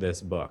off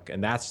this book.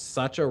 And that's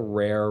such a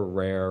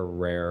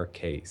rare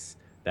case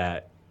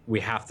that we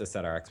have to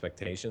set our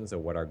expectations of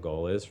what our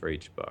goal is for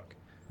each book.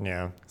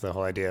 Yeah, the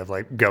whole idea of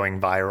like going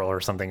viral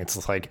or something. It's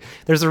just like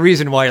there's a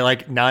reason why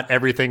like not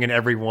everything and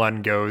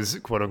everyone goes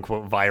quote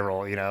unquote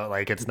viral.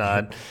 Like it's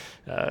not.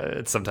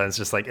 It's sometimes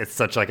just like it's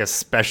such like a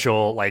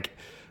special like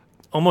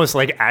almost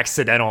like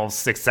accidental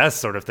success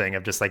sort of thing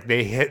of just like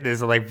they hit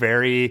this like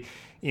very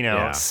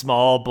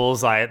small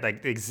bullseye at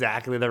like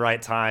exactly the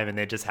right time, and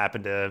they just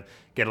happen to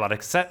get a lot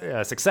of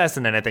success.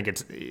 And then I think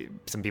it's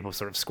some people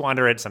sort of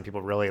squander it. Some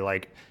people really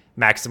like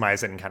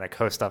maximize it and kind of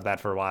coast off that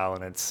for a while,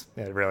 and it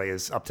really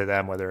is up to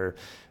them whether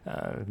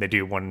they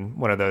do one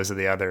of those or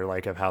the other,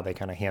 like of how they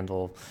kind of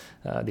handle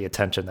the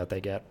attention that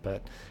they get.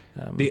 But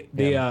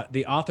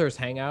the author's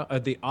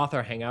hangout, the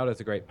author hangout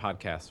is a great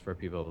podcast for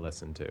people to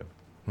listen to.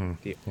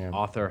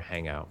 Author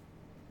hangout.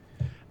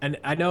 And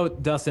I know,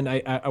 Dustin,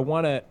 I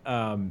want to,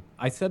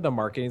 I said the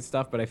marketing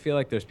stuff, but I feel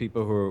like there's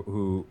people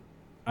who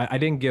I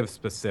didn't give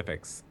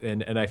specifics,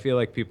 and I feel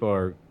like people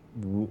are,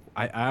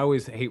 I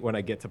always hate when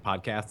I get to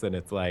podcasts and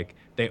it's like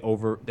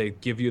they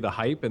give you the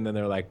hype and then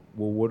they're like,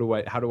 well,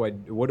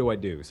 what do I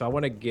do? So I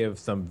want to give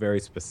some very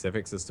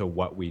specifics as to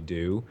what we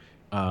do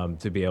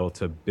to be able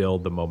to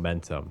build the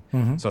momentum.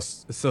 Mm-hmm.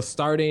 So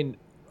starting,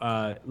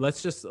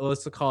 let's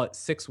call it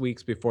 6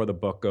 weeks before the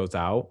book goes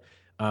out.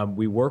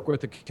 We work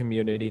with the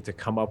community to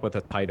come up with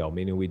a title,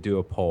 meaning we do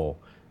a poll.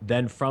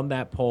 Then from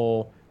that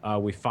poll,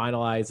 we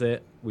finalize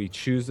it. We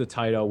choose the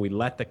title. We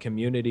let the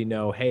community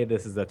know, hey,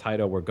 this is the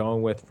title we're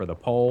going with for the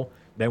poll.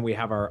 Then we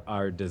have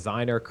our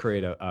designer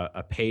create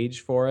a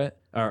page for it,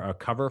 or a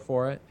cover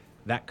for it.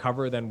 That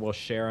cover then we'll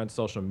share on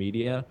social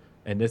media.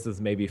 And this is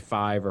maybe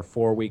 5 or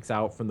 4 weeks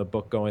out from the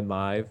book going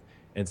live.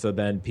 And so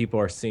then people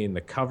are seeing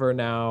the cover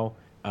now.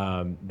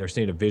 They're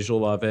seeing a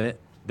visual of it.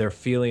 They're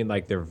feeling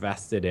like they're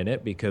vested in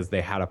it because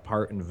they had a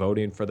part in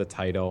voting for the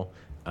title.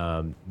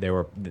 Now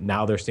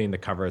they're seeing the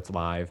cover, it's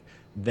live.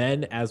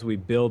 Then as we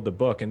build the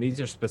book, and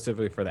these are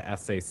specifically for the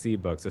SAC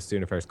books, the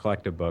Student Affairs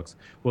Collective books,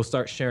 we'll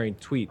start sharing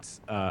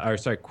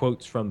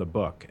quotes from the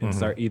book and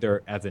start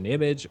either as an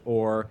image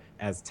or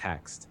as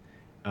text.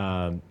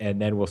 And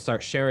then we'll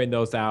start sharing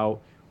those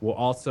out. We'll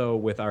also,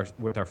 with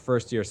our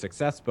first year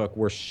success book,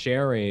 we're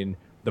sharing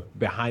the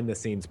behind the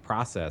scenes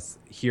process.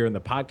 Here in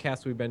the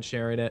podcast, we've been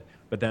sharing it,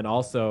 but then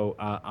also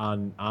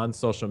on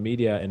social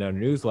media and our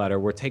newsletter,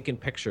 we're taking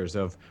pictures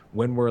of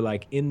when we're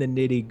like in the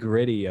nitty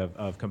gritty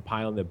of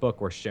compiling the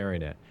book, we're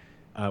sharing it.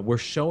 We're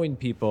showing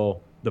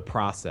people the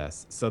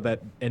process so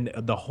that, and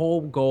the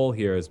whole goal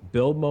here is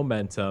build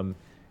momentum,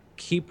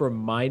 keep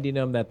reminding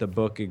them that the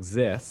book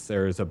exists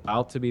or is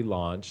about to be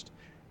launched,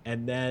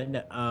 and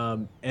then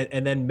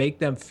and then make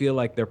them feel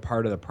like they're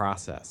part of the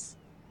process,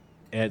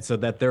 and so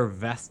that they're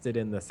vested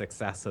in the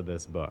success of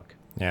this book.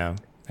 Yeah,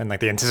 and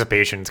like the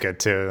anticipation's good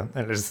too.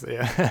 It is,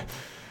 yeah.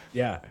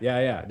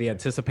 yeah. The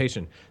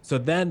anticipation. So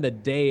then the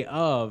day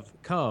of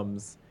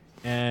comes,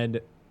 and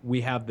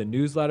we have the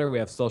newsletter, we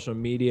have social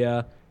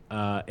media,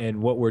 and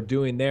what we're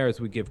doing there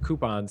is we give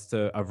coupons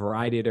to a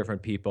variety of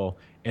different people,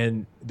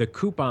 and the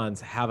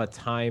coupons have a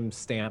time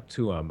stamp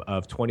to them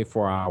of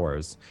 24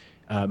 hours.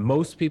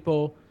 Most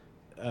people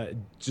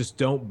just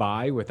don't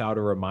buy without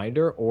a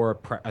reminder or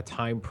a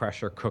time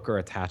pressure cooker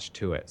attached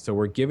to it. So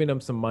we're giving them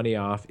some money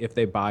off if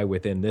they buy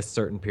within this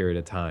certain period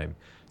of time.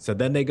 So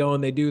then they go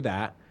and they do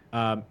that.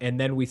 And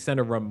then we send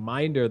a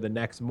reminder the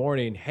next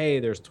morning, hey,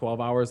 there's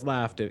 12 hours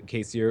left in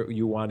case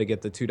you want to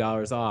get the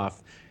 $2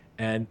 off.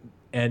 And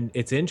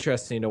it's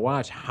interesting to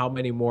watch how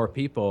many more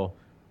people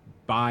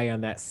buy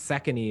on that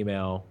second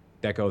email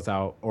that goes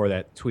out or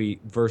that tweet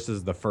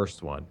versus the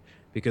first one.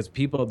 Because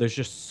there's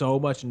just so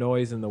much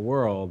noise in the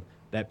world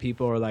that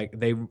people are like,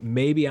 they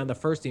maybe on the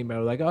first email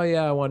are like, oh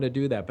yeah, I want to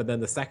do that. But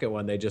then the second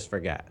one, they just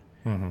forget.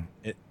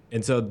 Mm-hmm.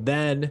 And so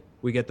then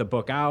we get the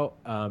book out.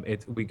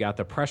 We got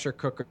the pressure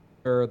cooker,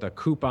 the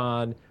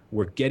coupon,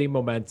 we're getting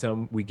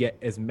momentum. We get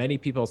as many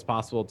people as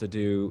possible to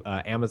do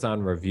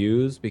Amazon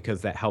reviews,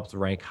 because that helps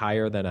rank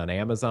higher than on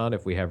Amazon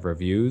if we have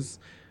reviews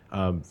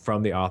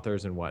from the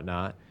authors and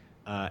whatnot.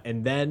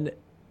 And then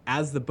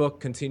as the book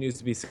continues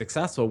to be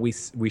successful,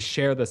 we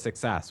share the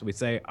success. We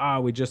say,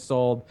 we just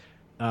sold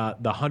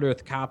the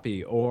 100th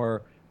copy,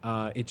 or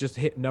it just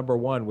hit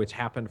 #1, which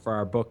happened for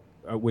our book,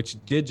 which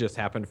did just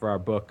happen for our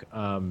book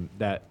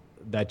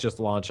that just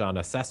launched on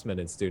assessment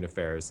in student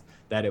affairs,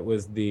 that it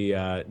was the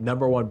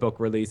 #1 book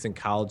release in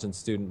college and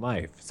student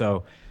life.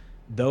 So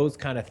those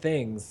kind of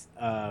things,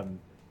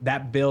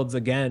 that builds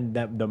again,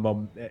 that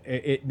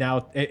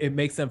it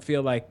makes them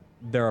feel like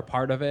they're a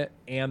part of it,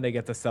 and they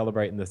get to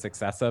celebrate in the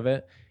success of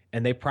it.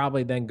 And they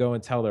probably then go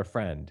and tell their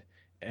friend.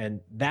 And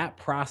that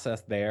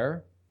process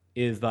there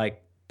is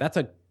like, that's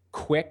a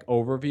quick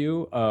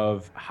overview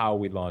of how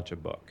we launch a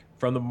book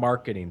from the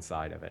marketing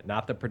side of it,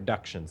 not the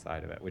production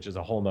side of it, which is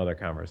a whole nother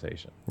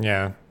conversation.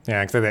 Yeah.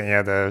 Because I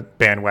think, the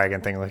bandwagon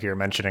thing like you were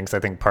mentioning, because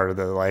I think part of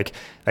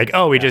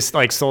the we just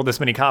like sold this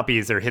many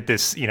copies or hit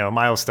this,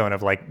 milestone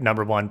of like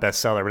 #1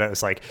 bestseller, but it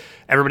was like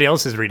everybody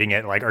else is reading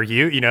it. Like, are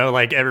you,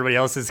 like everybody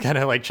else is kind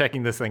of like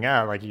checking this thing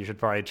out. Like, you should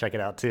probably check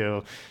it out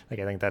too. Like,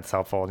 I think that's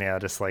helpful. And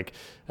just like,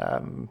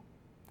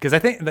 because I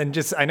think then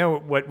I know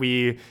what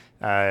we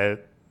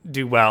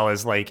do well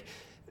is like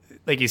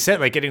you said,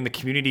 like getting the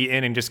community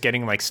in and just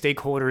getting like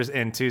stakeholders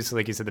in too. So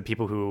like you said, the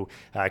people who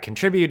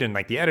contribute and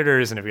like the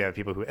editors, and if we have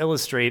people who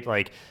illustrate,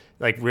 like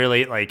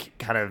really like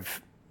kind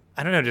of,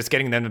 I don't know, just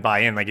getting them to buy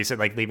in. Like you said,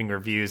 like leaving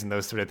reviews and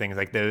those sort of things.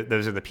 Like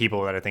those are the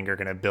people that I think are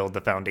going to build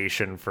the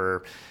foundation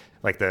for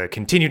like the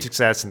continued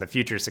success and the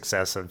future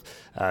success of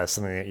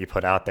something that you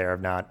put out there,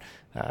 of not,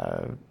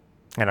 kind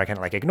of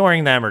like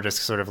ignoring them, or just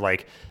sort of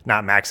like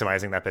not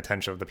maximizing that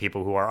potential of the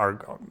people who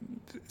are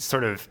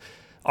sort of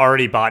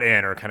already bought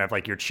in, or kind of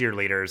like your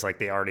cheerleaders, like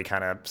they already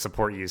kind of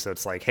support you. So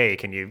it's like, hey,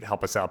 can you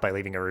help us out by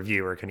leaving a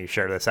review, or can you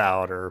share this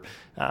out, or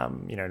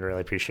I'd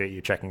really appreciate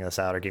you checking this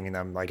out, or giving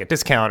them like a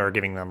discount, or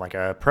giving them like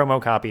a promo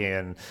copy,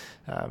 and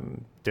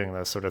doing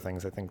those sort of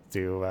things I think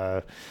do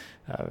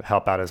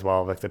help out as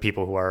well. Like the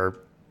people who are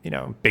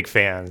big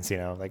fans,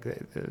 like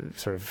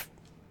sort of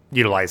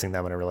utilizing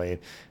them in a really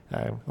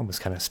almost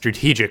kind of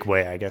strategic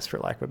way, I guess, for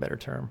lack of a better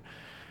term.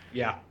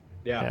 Yeah.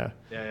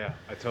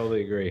 I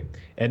totally agree.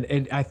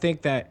 And I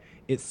think that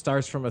it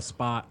starts from a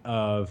spot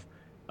of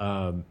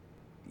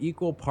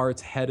equal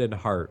parts head and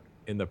heart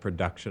in the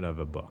production of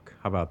a book.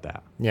 How about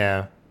that?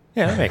 Yeah,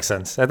 that makes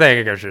sense. I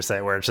think I should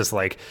say, where it's just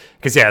like,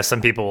 because some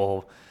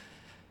people,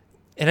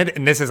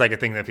 and this is like a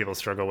thing that people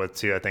struggle with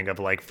too, I think, of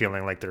like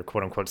feeling like they're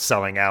quote unquote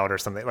selling out or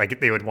something. Like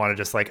they would want to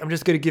just like, I'm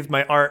just going to give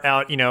my art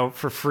out,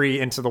 for free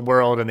into the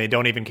world, and they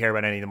don't even care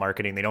about any of the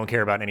marketing. They don't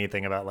care about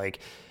anything about like,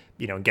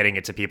 getting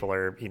it to people,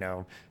 or,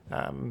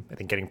 I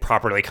think getting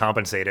properly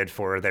compensated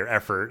for their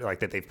effort, like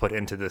that they've put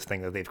into this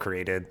thing that they've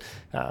created.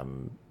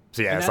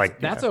 So it's like,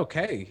 that's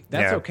okay.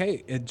 That's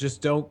okay. It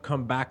just don't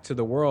come back to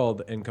the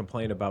world and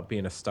complain about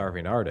being a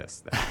starving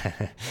artist.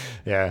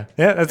 Yeah,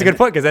 that's a good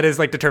point, because that is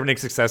like determining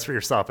success for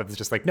yourself. If it's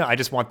just like, no, I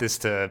just want this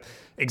to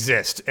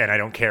exist, and I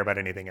don't care about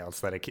anything else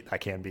that I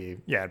can be.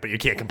 Yeah, but you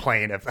can't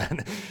complain if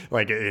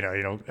like you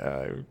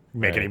don't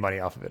make any money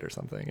off of it or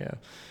something. Yeah.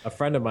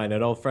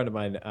 An old friend of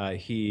mine,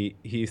 he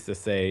used to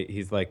say,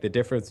 he's like, the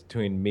difference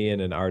between me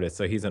and an artist.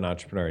 So he's an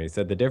entrepreneur. And he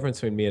said the difference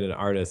between me and an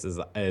artist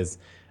is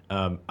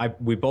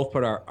we both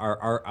put our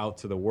art out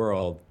to the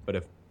world, but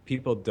if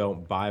people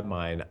don't buy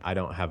mine, I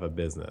don't have a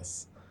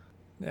business.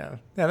 Yeah,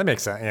 that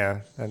makes sense.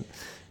 Yeah, and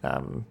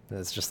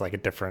it's just like a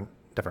different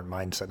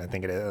mindset. I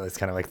think it's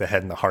kind of like the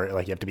head and the heart.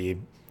 Like you have to be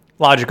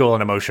logical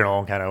and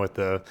emotional, kind of with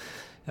the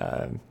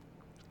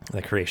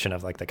creation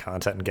of like the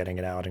content and getting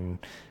it out. And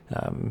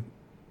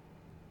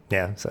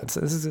so this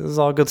is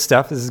all good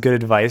stuff. This is good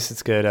advice.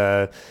 It's good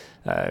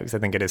because I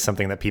think it is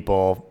something that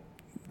people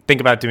think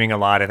about doing a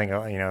lot. I think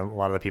a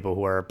lot of the people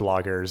who are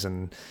bloggers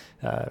and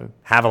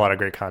have a lot of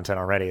great content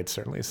already, it's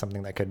certainly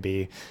something that could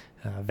be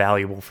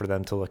valuable for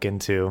them to look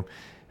into.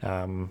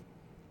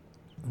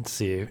 Let's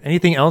see.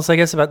 Anything else, I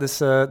guess, about this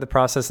the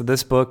process of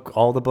this book,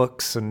 all the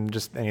books, and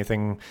just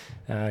anything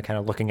kind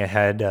of looking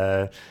ahead?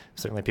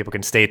 Certainly people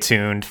can stay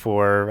tuned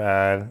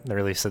for the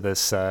release of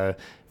this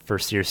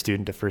first-year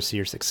student to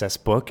first-year success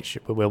book.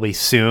 It will be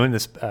soon.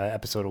 This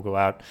episode will go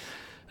out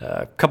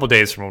a couple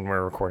days from when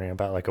we're recording,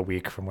 about like a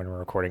week from when we're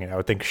recording it. I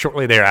would think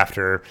shortly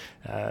thereafter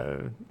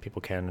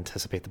people can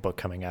anticipate the book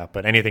coming out.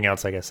 But anything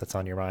else, I guess, that's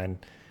on your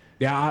mind?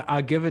 Yeah,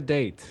 I'll give a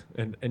date,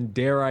 and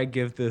dare I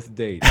give this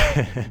date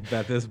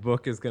that this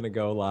book is going to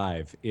go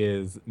live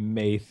is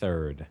May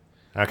 3rd.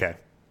 Okay.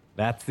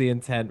 That's the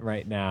intent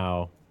right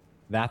now.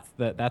 That's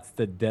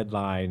the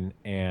deadline,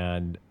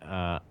 and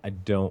I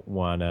don't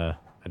want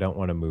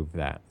to move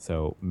that.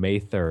 So May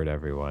 3rd,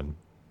 everyone.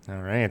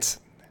 All right.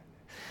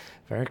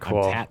 Very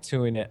cool. I'm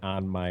tattooing it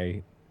on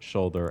my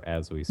shoulder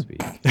as we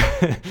speak.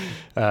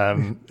 I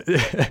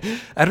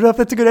don't know if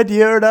that's a good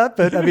idea or not,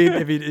 but I mean,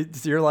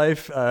 it's your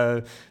life,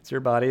 it's your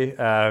body.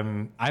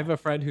 I have a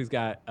friend who's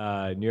got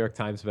New York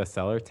Times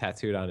bestseller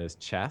tattooed on his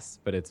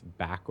chest, but it's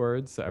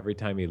backwards. So every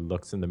time he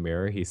looks in the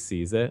mirror, he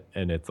sees it,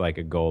 and it's like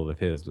a goal of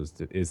his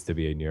is to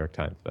be a New York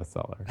Times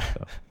bestseller.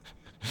 So.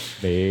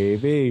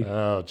 Maybe.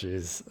 Oh,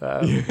 geez.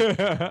 He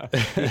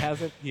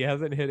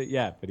hasn't hit it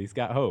yet, but he's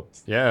got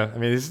hopes. Yeah, I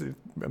mean,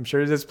 I'm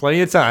sure there's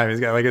plenty of time.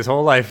 He's got like his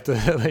whole life to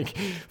like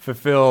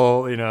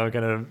fulfill. Kind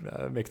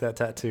of make that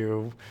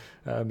tattoo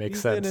make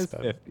sense.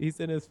 He's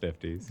in his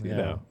 50s. You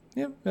know.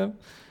 Yeah.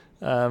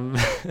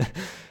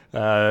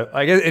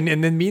 I guess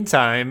in the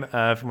meantime,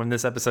 from when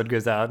this episode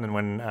goes out and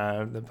when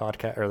the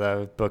podcast or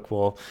the book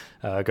will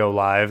go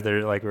live,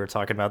 there, like we were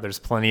talking about, there's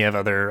plenty of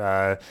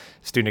other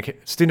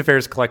student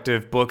affairs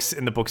collective books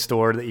in the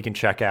bookstore that you can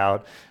check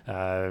out,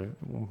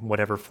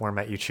 whatever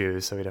format you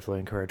choose. So we definitely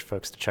encourage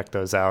folks to check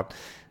those out.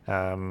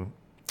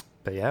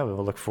 But yeah, we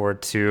will look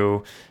forward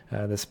to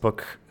this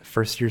book,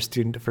 First Year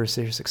Student to First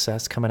Year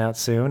Success, coming out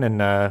soon. And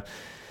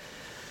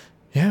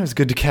yeah, it was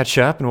good to catch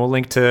up, and we'll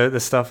link to the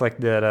stuff like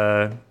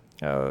that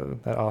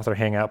author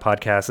hangout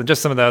podcast and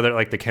just some of the other,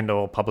 like the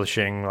Kindle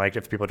publishing. Like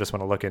if people just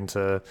want to look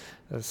into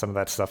some of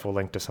that stuff, we'll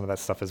link to some of that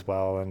stuff as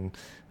well, and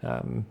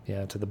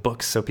to the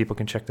books so people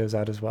can check those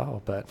out as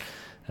well. But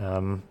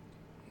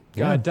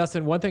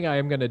Dustin, one thing I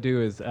am going to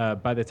do is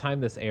by the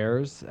time this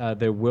airs,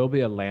 there will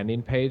be a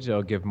landing page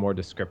that'll give more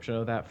description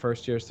of that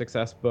first year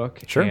success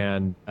book. Sure.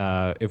 And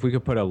if we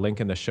could put a link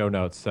in the show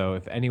notes, so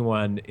if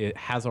anyone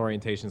has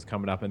orientations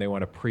coming up and they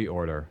want to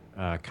pre-order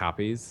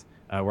copies,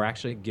 we're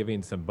actually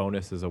giving some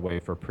bonuses away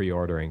for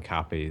pre-ordering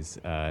copies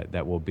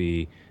that will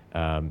be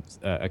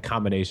a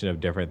combination of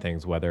different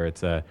things, whether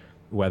it's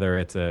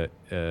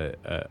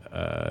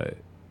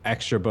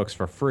extra books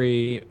for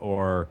free,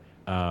 or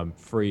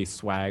free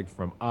swag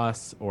from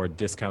us, or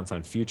discounts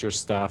on future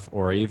stuff,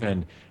 or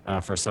even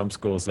for some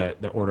schools that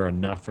order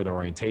enough for the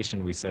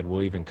orientation, we said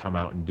we'll even come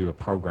out and do a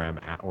program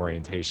at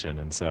orientation.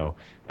 And so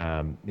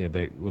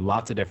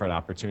lots of different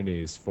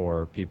opportunities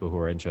for people who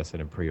are interested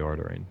in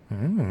pre-ordering.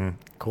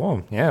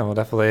 Cool. Yeah, we'll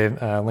definitely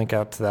link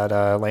out to that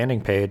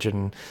landing page.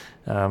 And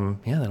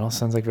that all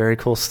sounds like very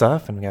cool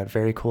stuff, and we got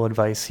very cool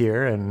advice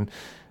here. And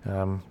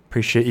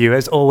appreciate you,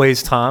 as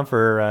always, Tom,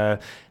 for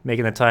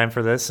making the time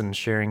for this and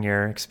sharing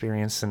your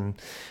experience and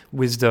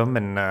wisdom.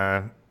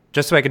 And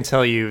just so I can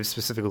tell you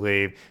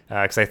specifically,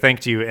 because I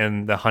thanked you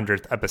in the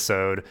 100th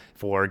episode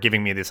for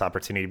giving me this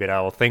opportunity, but I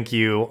will thank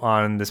you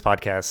on this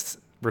podcast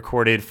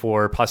recorded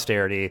for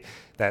posterity,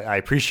 that I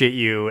appreciate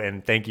you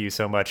and thank you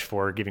so much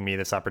for giving me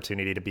this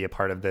opportunity to be a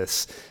part of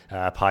this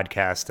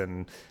podcast.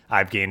 And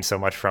I've gained so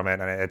much from it,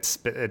 and it's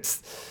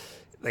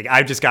like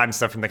I've just gotten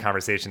stuff from the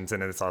conversations,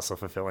 and it's also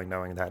fulfilling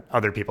knowing that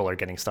other people are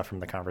getting stuff from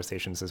the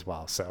conversations as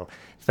well. So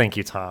thank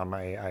you, Tom.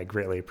 I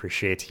greatly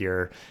appreciate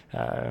your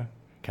kind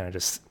of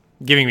just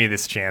giving me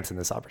this chance and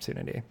this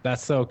opportunity.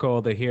 That's so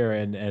cool to hear,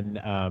 and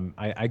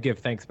I give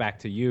thanks back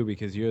to you,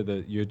 because you're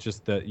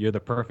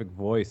the perfect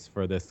voice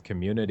for this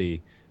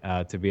community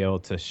to be able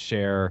to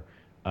share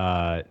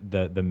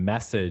the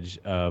message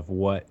of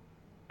what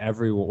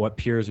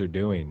peers are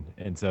doing.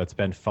 And so it's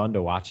been fun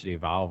to watch it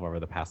evolve over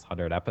the past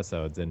 100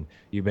 episodes, and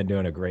you've been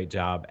doing a great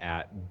job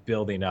at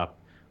building up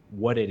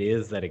what it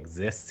is that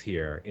exists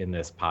here in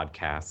this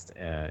podcast.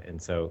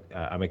 And so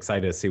I'm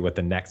excited to see what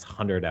the next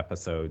 100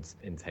 episodes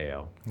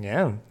entail.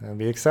 Yeah, that'll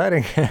be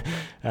exciting.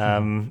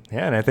 And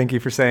I thank you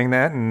for saying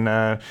that.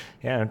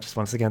 And just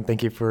once again,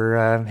 thank you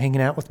for hanging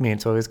out with me.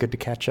 It's always good to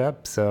catch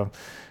up. So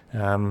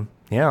I'll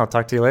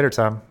talk to you later,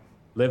 Tom.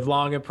 Live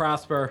long and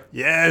prosper.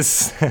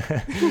 Yes. All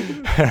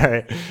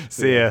right.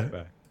 See ya.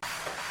 Bye.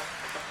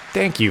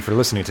 Thank you for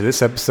listening to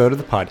this episode of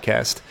the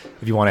podcast.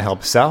 If you want to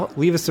help us out,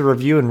 leave us a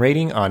review and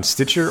rating on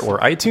Stitcher or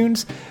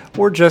iTunes,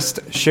 or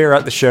just share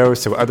out the show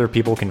so other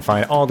people can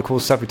find all the cool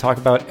stuff we talk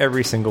about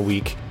every single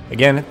week.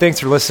 Again, thanks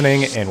for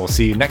listening, and we'll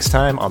see you next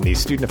time on the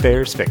Student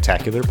Affairs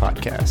Spectacular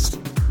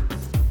Podcast.